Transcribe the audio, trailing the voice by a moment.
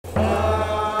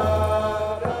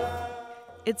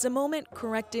It's a moment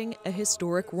correcting a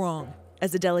historic wrong,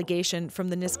 as a delegation from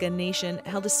the Nisga'a Nation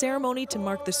held a ceremony to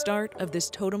mark the start of this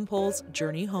totem pole's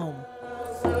journey home.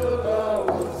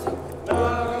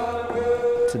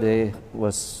 Today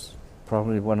was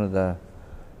probably one of the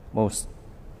most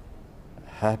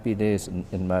happy days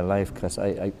in my life, because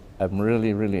I'm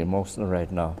really, really emotional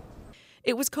right now.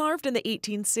 It was carved in the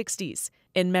 1860s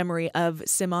in memory of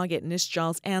TS'AAWIT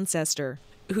Nisga'a's ancestor,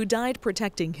 who died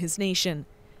protecting his nation.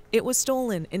 It was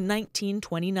stolen in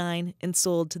 1929 and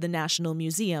sold to the National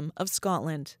Museum of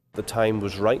Scotland. The time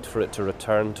was right for it to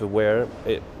return to where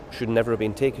it should never have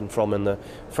been taken from in the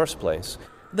first place.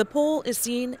 The pole is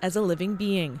seen as a living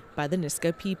being by the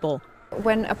Nisga'a people.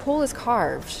 When a pole is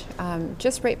carved,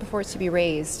 just right before it's to be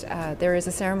raised, there is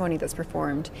a ceremony that's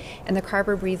performed, and the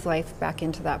carver breathes life back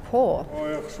into that pole.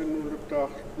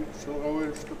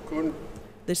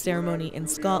 The ceremony in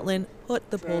Scotland put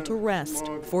the pole to rest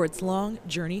for its long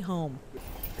journey home.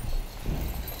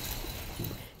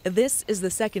 This is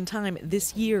the second time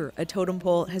this year a totem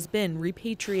pole has been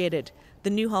repatriated.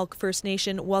 The Newcast First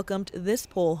Nation welcomed this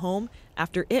pole home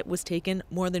after it was taken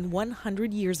more than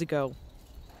 100 years ago.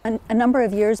 A number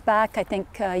of years back, I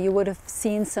think you would have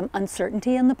seen some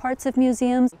uncertainty in the parts of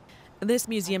museums. This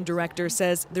museum director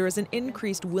says there is an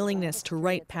increased willingness to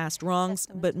right past wrongs,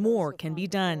 but more can be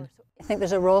done. I think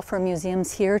there's a role for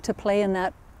museums here to play in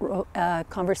that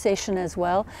conversation as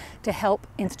well, to help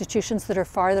institutions that are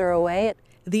farther away.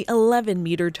 The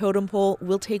 11-meter totem pole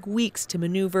will take weeks to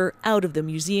maneuver out of the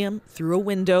museum through a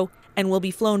window and will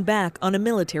be flown back on a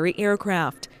military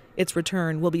aircraft. Its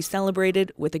return will be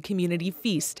celebrated with a community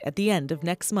feast at the end of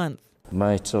next month.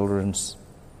 My children's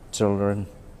children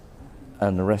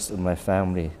and the rest of my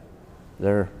family,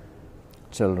 their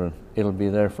children, it'll be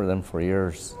there for them for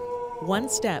years. One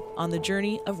step on the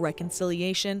journey of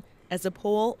reconciliation as a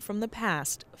pole from the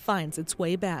past finds its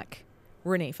way back.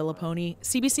 Renee Filipponi,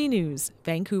 CBC News,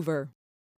 Vancouver.